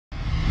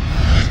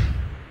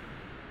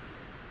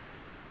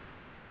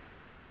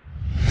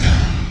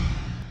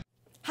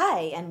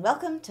Hi, and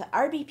welcome to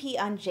RBP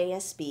on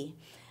JSB.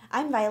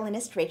 I'm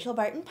violinist Rachel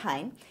Barton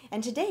Pine,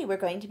 and today we're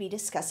going to be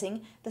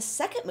discussing the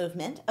second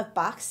movement of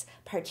Bach's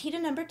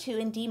Partita No. 2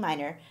 in D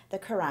minor, the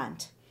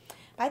Corrente.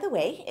 By the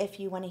way, if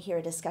you want to hear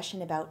a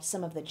discussion about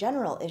some of the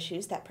general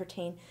issues that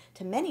pertain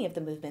to many of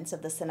the movements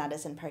of the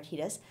sonatas and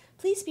partitas,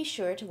 please be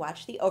sure to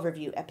watch the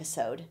overview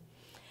episode.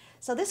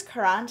 So this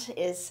Corrente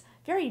is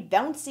very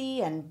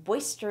bouncy and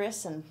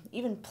boisterous and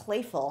even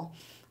playful.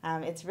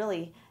 It's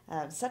really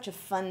such a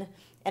fun,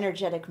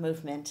 energetic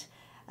movement.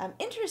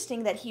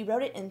 Interesting that he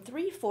wrote it in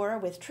 3/4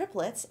 with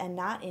triplets and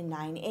not in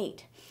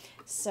 9/8.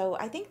 So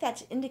I think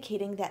that's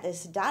indicating that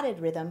this dotted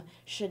rhythm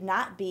should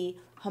not be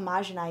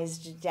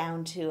homogenized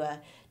down to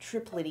a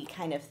triplet-y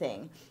kind of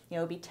thing. You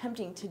know, it would be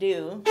tempting to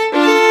do.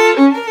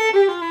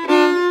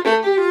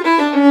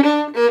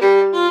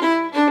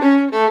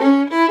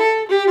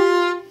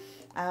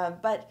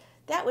 But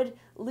that would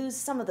lose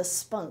some of the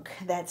spunk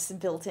that's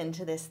built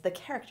into this, the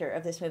character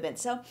of this movement.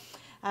 So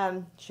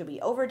should we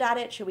overdot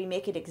it? Should we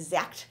make it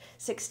exact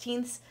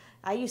 16ths?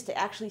 I used to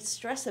actually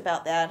stress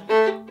about that.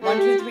 1,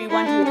 2, 3,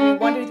 1, 2, 3,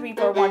 1, 2, 3,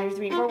 4, 1, 2,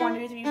 3, 4, 1,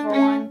 2, 3, 4,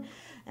 1.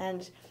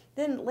 And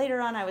then later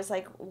on I was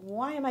like,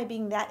 why am I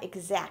being that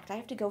exact? I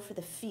have to go for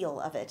the feel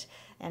of it.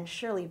 And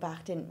surely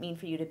Bach didn't mean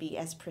for you to be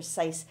as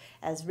precise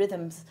as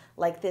rhythms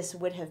like this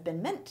would have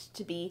been meant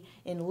to be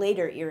in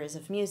later eras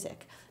of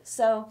music.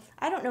 So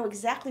I don't know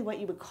exactly what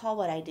you would call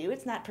what I do.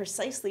 It's not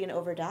precisely an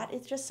overdot.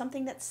 It's just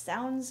something that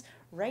sounds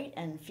right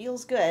and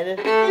feels good.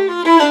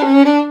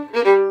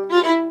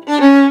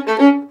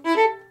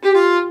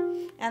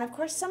 And of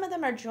course some of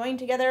them are joined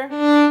together.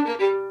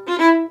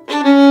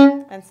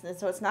 And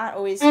so it's not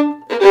always, because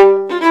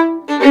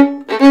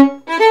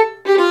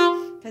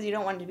you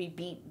don't want it to be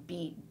beat,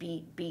 beat,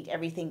 beat, beat,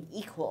 everything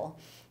equal.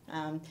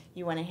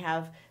 You want to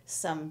have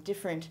some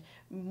different,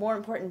 more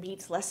important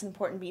beats, less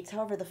important beats,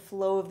 however the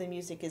flow of the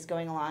music is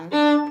going along.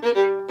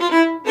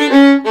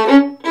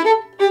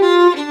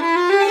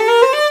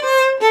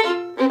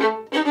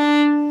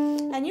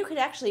 And you could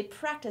actually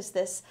practice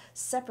this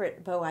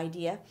separate bow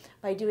idea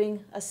by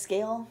doing a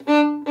scale.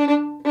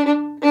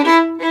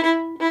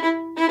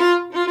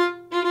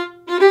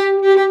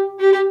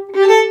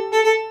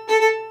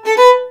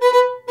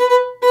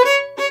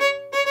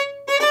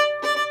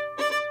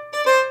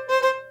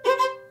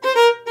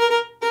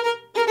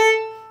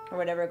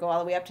 Whatever, go all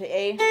the way up to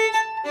A.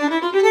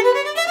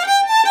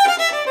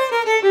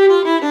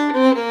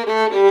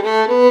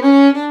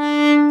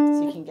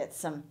 So you can get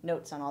some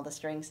notes on all the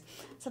strings,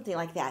 something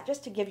like that,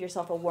 just to give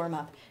yourself a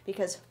warm-up,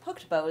 because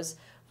hooked bows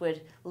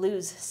would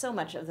lose so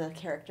much of the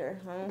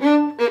character.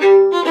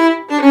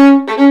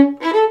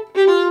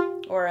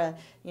 Or a,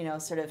 you know,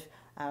 sort of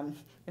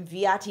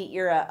Viati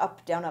era,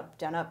 up, down, up,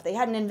 down, up. They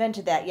hadn't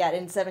invented that yet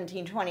in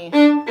 1720.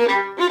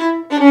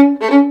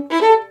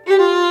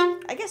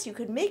 I guess you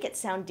could make it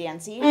sound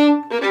dancey,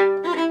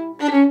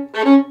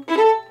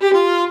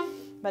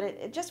 but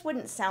it just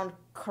wouldn't sound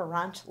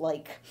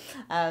Corrente-like.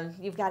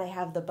 You've got to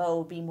have the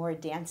bow be more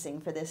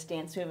dancing for this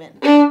dance movement.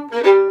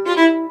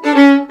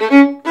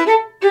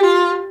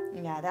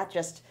 Yeah, that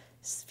just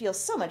feels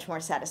so much more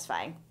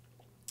satisfying.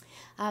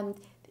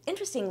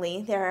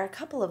 Interestingly, there are a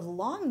couple of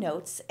long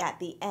notes at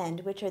the end,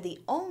 which are the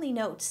only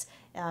notes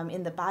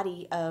in the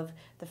body of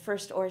the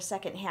first or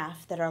second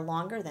half that are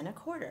longer than a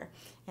quarter.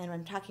 And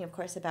I'm talking, of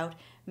course, about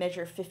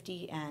measure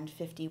 50 and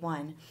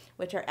 51,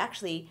 which are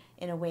actually,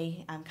 in a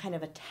way, kind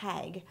of a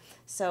tag.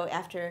 So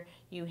after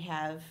you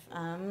have...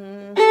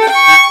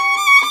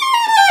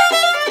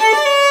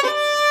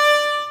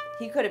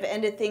 he could have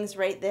ended things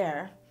right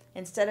there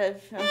instead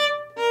of...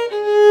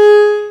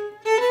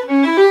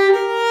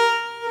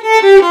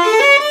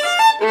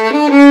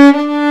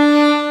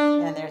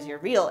 and there's your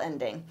real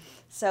ending.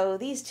 So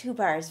these two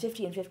bars,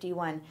 50 and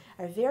 51,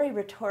 are very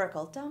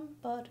rhetorical.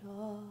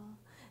 Dum-ba-da.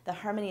 The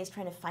harmony is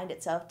trying to find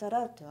itself,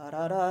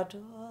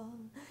 da-da-da-da-da-da,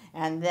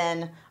 and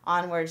then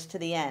onwards to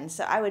the end.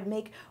 So I would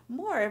make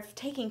more of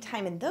taking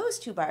time in those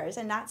two bars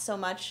and not so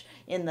much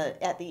in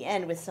at the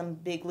end with some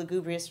big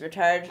lugubrious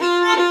retard.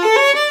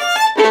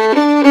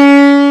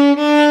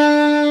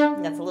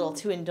 That's a little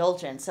too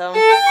indulgent. So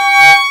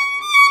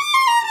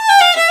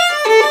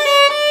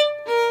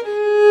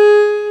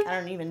I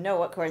don't even know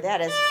what chord that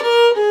is.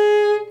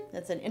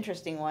 That's an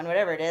interesting one,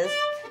 whatever it is.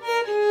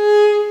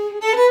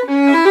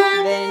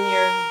 Then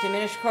your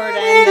diminished chord,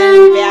 and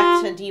then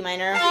back to D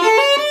minor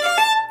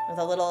with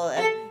a little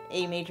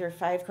A major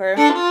 5 chord.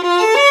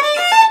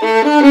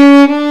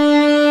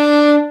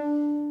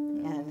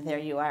 And there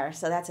you are.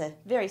 So that's a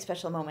very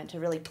special moment to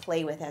really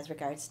play with as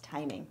regards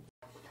timing.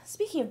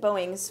 Speaking of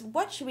bowings,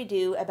 what should we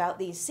do about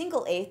these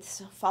single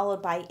eighths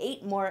followed by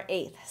 8 more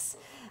eighths?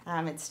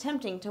 It's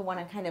tempting to want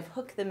to kind of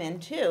hook them in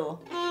too.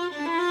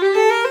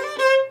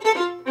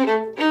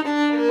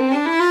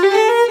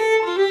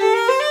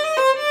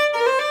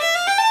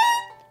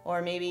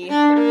 Or maybe...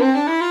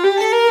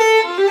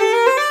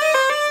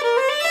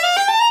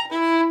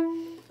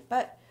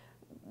 But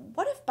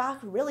what if Bach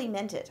really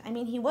meant it? I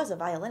mean, he was a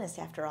violinist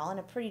after all, and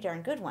a pretty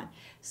darn good one.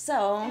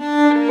 So...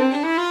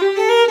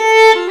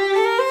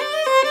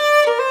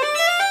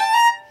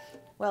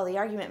 Well, the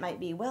argument might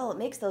be, well, it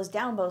makes those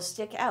down bows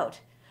stick out.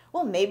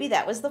 Well, maybe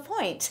that was the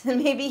point.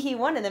 Maybe he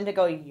wanted them to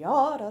go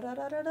ya da da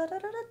da da da da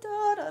da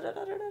da da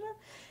da da da.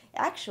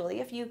 Actually,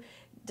 if you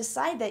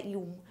decide that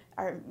you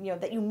are,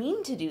 that you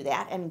mean to do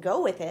that and go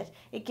with it,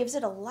 it gives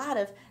it a lot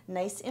of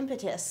nice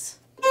impetus.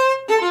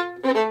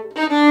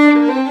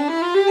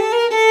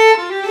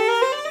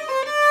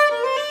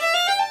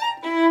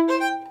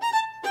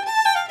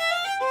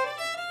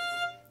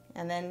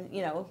 And then,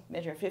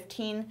 measure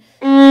 15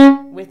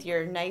 with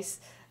your nice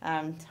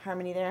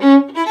harmony there.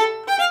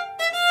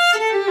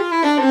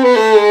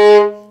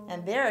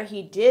 And there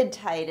he did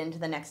tie it into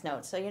the next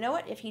note. So you know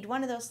what? If he'd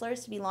wanted those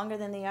slurs to be longer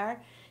than they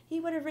are, he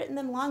would have written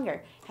them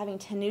longer. Having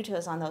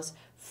tenutos on those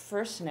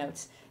first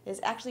notes is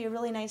actually a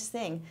really nice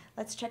thing.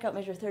 Let's check out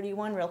measure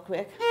 31 real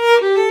quick.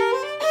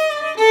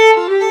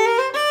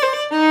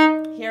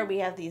 Here we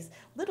have these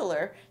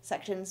littler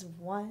sections.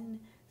 1,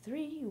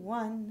 3,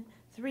 1,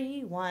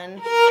 3,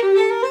 1.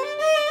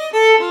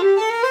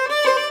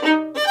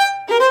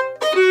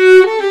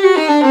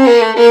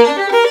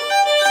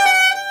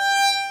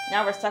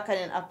 Now we're stuck on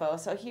an up bow.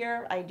 So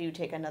here I do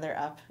take another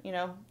up,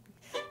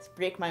 let's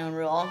break my own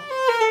rule.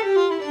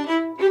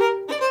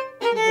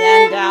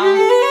 Then down,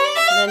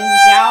 then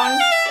down.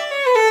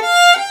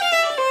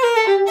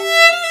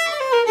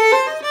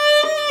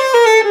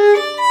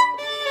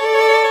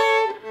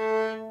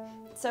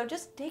 So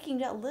just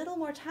taking a little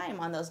more time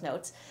on those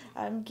notes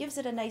gives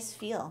it a nice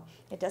feel.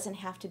 It doesn't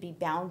have to be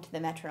bound to the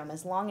metronome.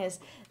 As long as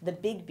the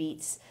big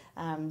beats,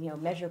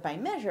 measure by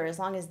measure, as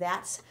long as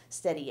that's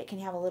steady, it can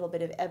have a little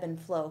bit of ebb and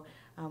flow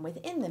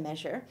within the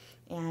measure,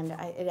 and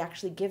it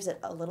actually gives it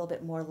a little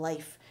bit more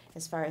life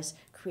as far as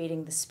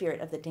creating the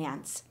spirit of the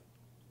dance.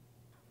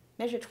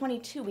 Measure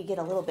 22, we get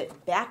a little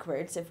bit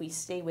backwards if we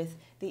stay with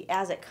the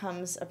as it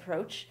comes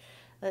approach.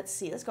 Let's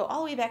see, let's go all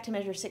the way back to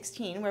measure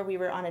 16 where we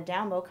were on a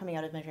down bow coming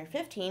out of measure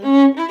 15.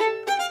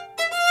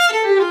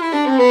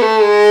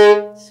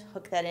 Let's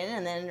hook that in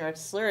and then, or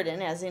slur it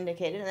in as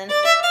indicated, and then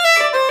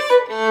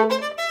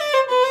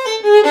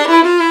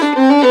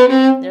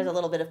there's a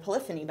little bit of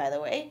polyphony, by the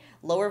way.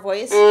 Lower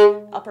voice,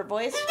 upper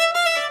voice,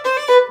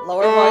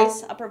 lower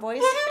voice, upper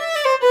voice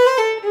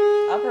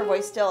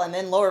still, and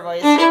then lower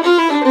voice.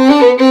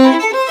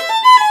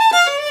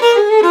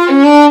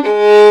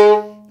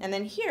 And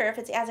then here, if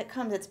it's as it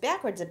comes, it's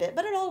backwards a bit,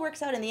 but it all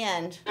works out in the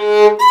end.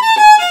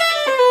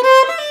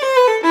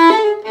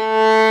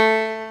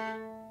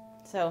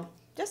 So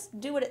just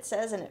do what it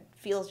says and it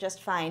feels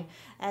just fine.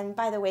 And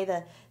by the way,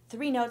 the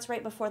 3 notes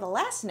right before the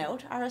last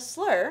note are a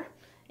slur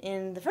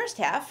in the first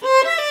half.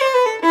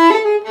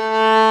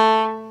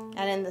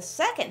 And in the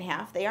second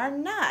half, they are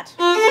not.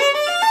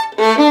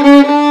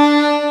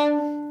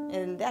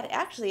 And that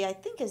actually, I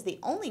think, is the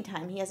only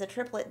time he has a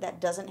triplet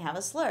that doesn't have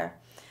a slur.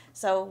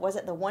 So was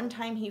it the one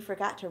time he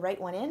forgot to write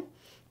one in?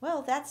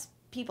 Well, that's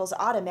people's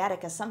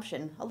automatic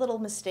assumption. A little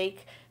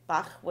mistake.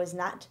 Bach was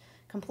not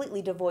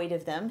completely devoid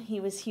of them.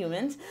 He was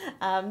human.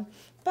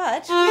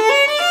 But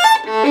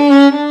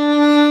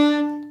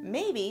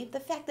maybe the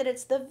fact that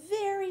it's the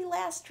very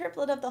last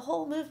triplet of the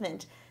whole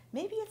movement,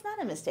 maybe it's not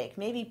a mistake.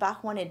 Maybe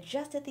Bach wanted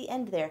just at the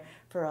end there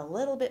for a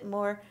little bit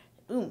more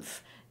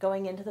oomph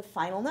going into the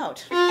final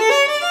note.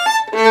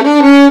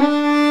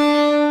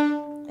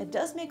 It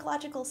does make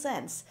logical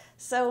sense.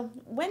 So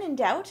when in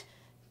doubt,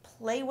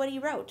 play what he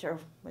wrote, or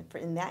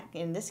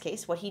in this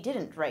case, what he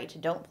didn't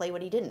write. Don't play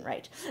what he didn't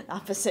write.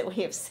 Opposite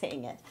way of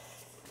saying it.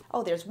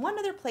 Oh, there's one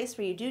other place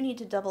where you do need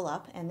to double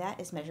up, and that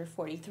is measure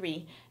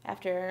 43.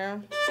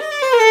 After,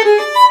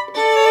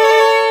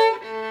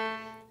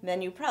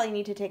 then you probably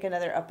need to take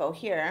another up bow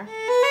here.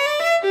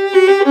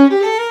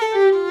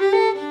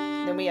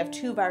 Then we have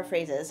 2 bar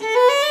phrases. 1,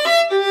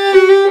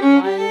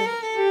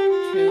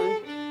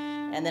 2,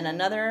 and then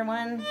another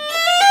one.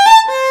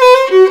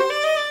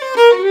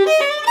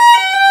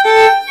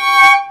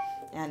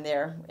 And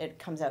there it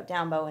comes out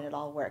down bow and it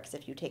all works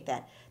if you take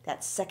that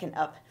second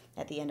up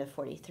at the end of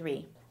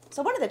 43.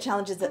 So one of the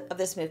challenges of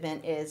this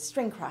movement is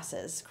string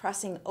crosses,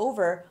 crossing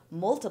over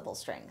multiple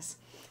strings.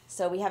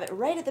 So we have it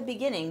right at the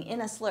beginning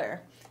in a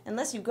slur,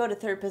 unless you go to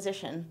 3rd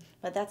position,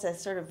 but that's a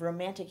sort of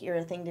romantic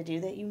era thing to do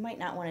that you might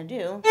not want to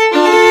do.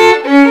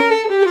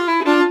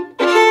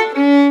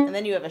 And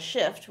then you have a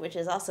shift, which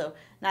is also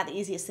not the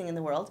easiest thing in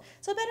the world.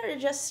 So better to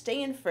just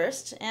stay in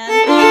first, and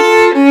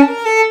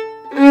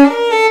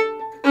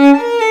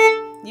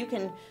you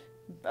can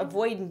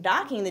avoid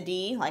knocking the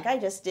D, like I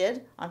just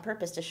did, on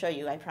purpose to show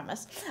you, I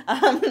promise,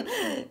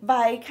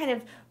 by kind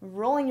of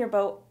rolling your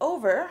bow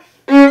over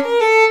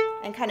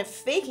and kind of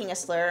faking a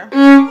slur,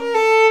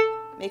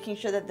 making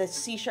sure that the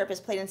C sharp is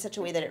played in such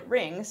a way that it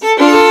rings.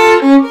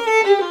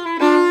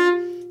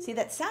 See,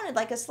 that sounded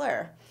like a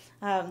slur.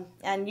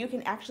 And you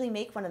can actually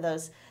make one of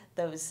those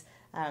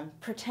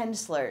pretend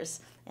slurs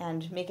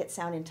and make it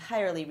sound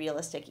entirely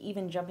realistic,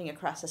 even jumping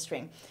across a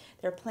string.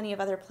 There are plenty of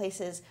other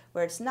places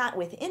where it's not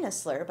within a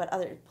slur, but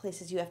other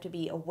places you have to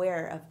be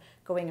aware of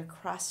going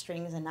across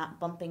strings and not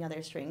bumping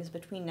other strings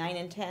between 9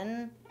 and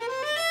 10.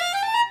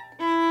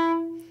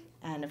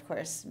 And of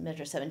course,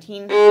 measure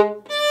 17.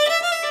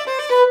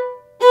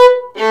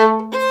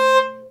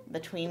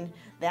 between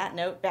that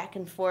note back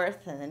and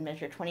forth, and then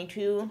measure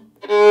 22,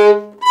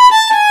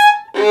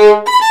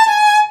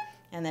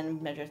 and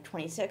then measure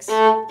 26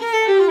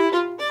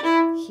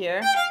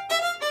 here,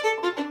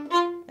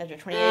 measure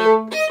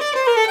 28.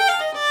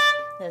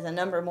 There's a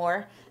number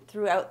more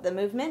throughout the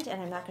movement,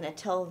 and I'm not going to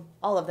tell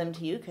all of them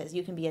to you because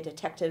you can be a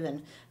detective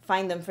and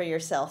find them for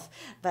yourself.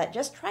 But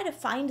just try to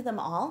find them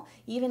all,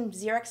 even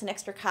Xerox an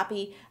extra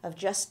copy of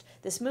just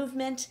this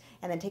movement,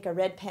 and then take a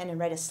red pen and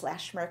write a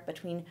slash mark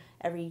between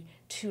every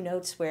two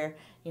notes where,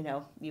 you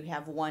know, you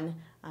have one,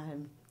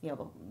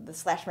 the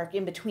slash mark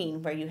in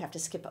between where you have to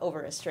skip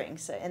over a string.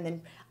 So, and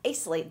then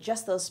isolate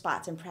just those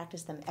spots and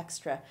practice them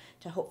extra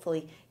to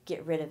hopefully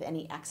get rid of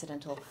any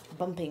accidental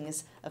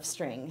bumpings of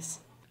strings.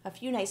 A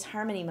few nice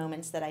harmony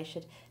moments that I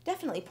should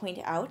definitely point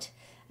out.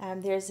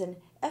 There's an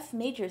F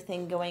major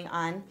thing going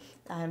on.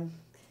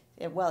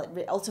 It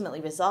ultimately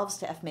resolves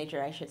to F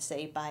major, I should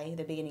say, by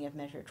the beginning of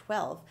measure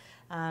 12.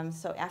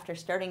 So after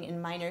starting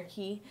in minor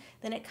key,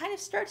 then it kind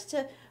of starts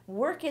to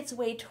work its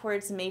way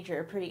towards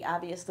major pretty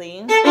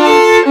obviously.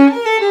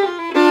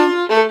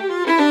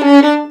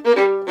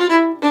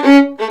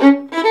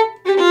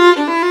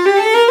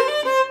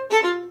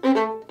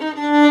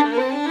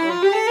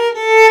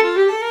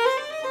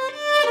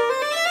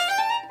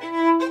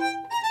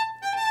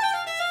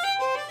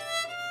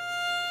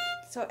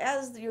 So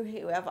as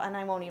you have, and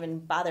I won't even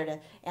bother to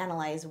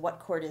analyze what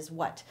chord is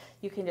what,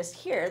 you can just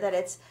hear that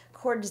it's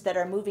chords that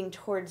are moving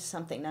towards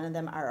something. None of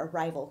them are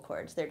arrival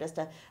chords. They're just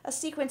a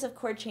sequence of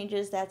chord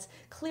changes that's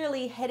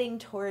clearly heading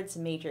towards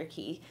major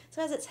key.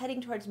 So as it's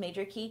heading towards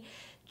major key,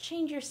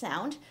 change your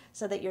sound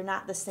so that you're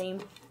not the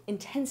same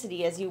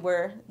intensity as you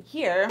were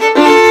here.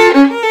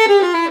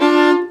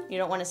 You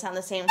don't want to sound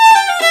the same.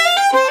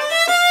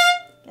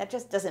 That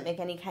just doesn't make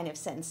any kind of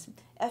sense.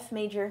 F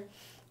major,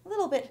 a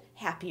little bit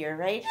happier,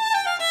 right?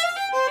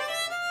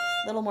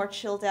 A little more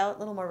chilled out, a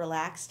little more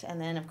relaxed,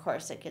 and then of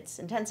course it gets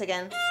intense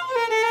again.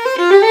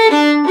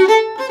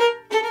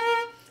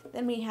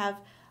 Then we have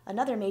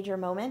another major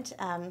moment,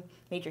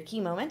 major key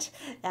moment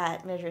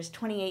at measures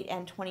 28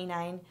 and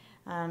 29.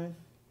 But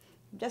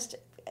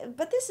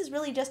this is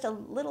really just a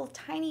little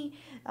tiny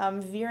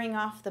veering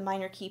off the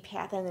minor key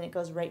path, and then it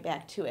goes right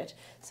back to it.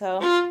 So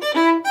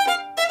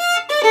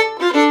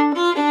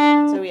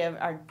we have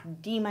our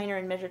D minor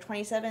in measure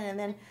 27, and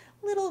then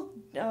little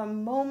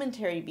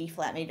momentary B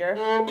flat major.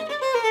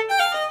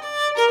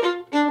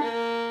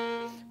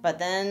 But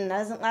then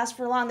doesn't last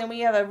for long. Then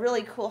we have a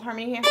really cool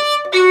harmony here.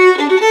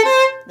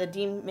 The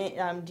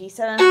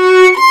D7.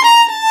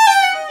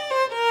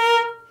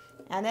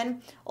 And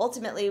then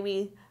ultimately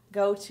we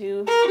go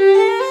to,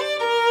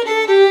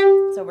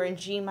 so we're in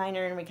G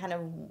minor, and we kind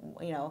of,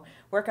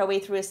 work our way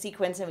through a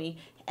sequence, and we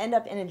end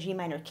up in a G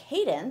minor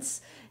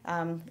cadence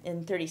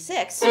in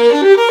 36.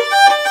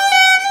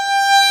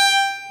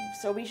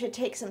 So we should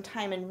take some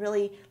time and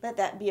really let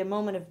that be a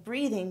moment of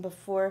breathing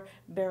before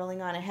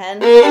barreling on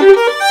ahead.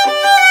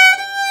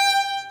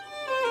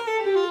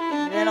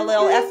 And then a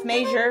little F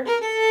major,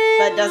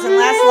 but doesn't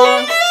last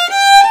long.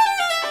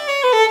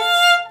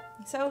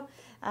 So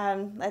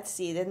let's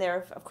see. Then there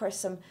are, of course,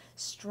 some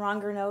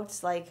stronger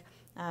notes like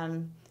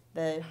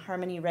the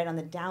harmony right on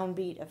the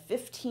downbeat of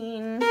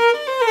 15.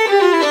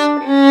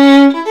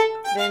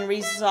 Then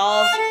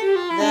resolves.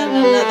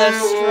 Then another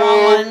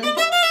strong one.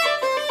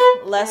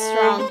 Less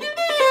strong.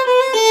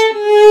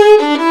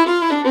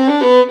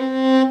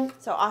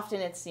 So often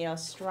it's,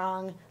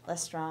 strong,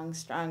 less strong,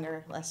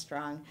 stronger, less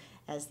strong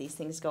as these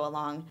things go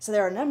along. So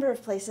there are a number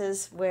of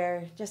places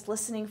where just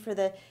listening for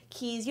the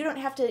keys, you don't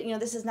have to,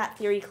 this is not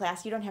theory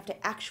class, you don't have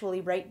to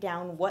actually write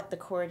down what the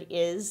chord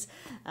is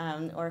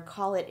or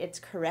call it its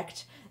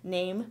correct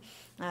name.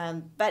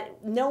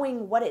 But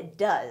knowing what it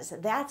does,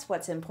 that's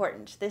what's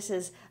important. This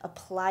is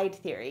applied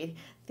theory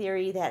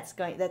that's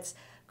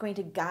going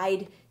to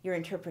guide your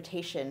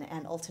interpretation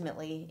and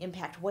ultimately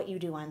impact what you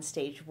do on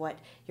stage, what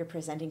you're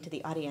presenting to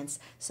the audience.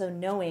 So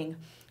knowing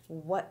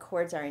what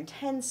chords are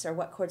intense or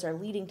what chords are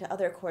leading to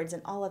other chords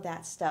and all of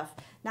that stuff,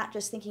 not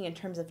just thinking in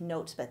terms of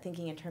notes, but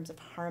thinking in terms of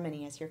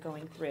harmony as you're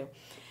going through.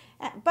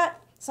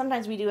 But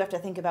sometimes we do have to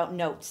think about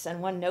notes,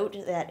 and one note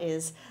that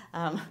is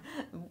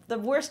the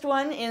worst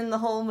one in the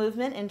whole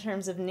movement in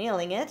terms of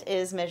nailing it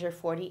is measure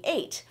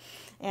 48.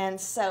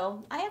 And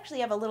so I actually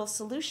have a little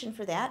solution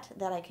for that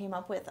I came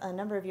up with a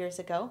number of years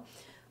ago,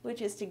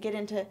 which is to get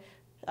into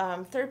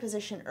third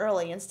position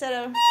early instead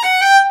of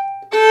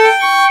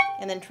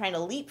and then trying to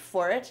leap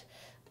for it.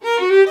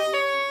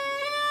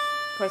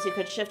 Of course, you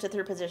could shift to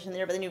third position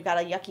there, but then you've got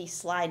a yucky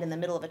slide in the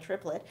middle of a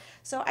triplet.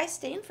 So I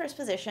stay in first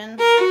position,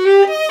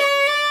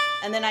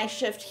 and then I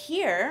shift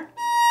here.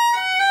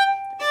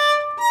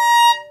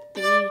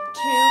 3, 2, a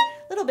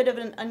little bit of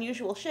an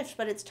unusual shift,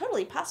 but it's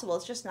totally possible.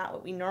 It's just not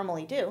what we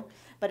normally do.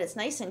 But it's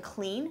nice and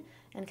clean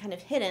and kind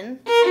of hidden.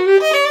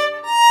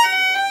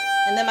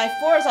 And then my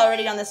 4 is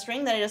already on the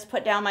string. Then I just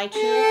put down my 2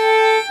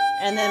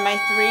 and then my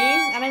 3,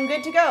 and I'm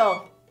good to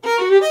go.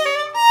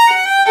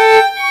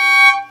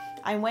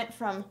 I went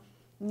from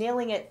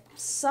nailing it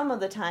some of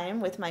the time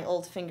with my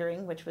old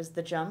fingering, which was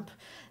the jump,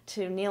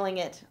 to nailing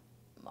it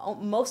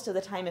most of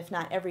the time, if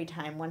not every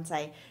time, once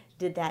I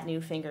did that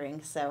new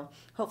fingering. So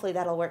hopefully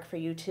that'll work for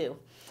you too.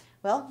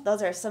 Well,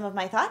 those are some of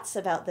my thoughts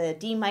about the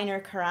D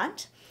minor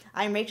Courante.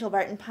 I'm Rachel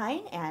Barton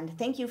Pine, and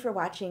thank you for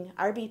watching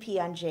RBP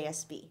on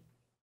JSB.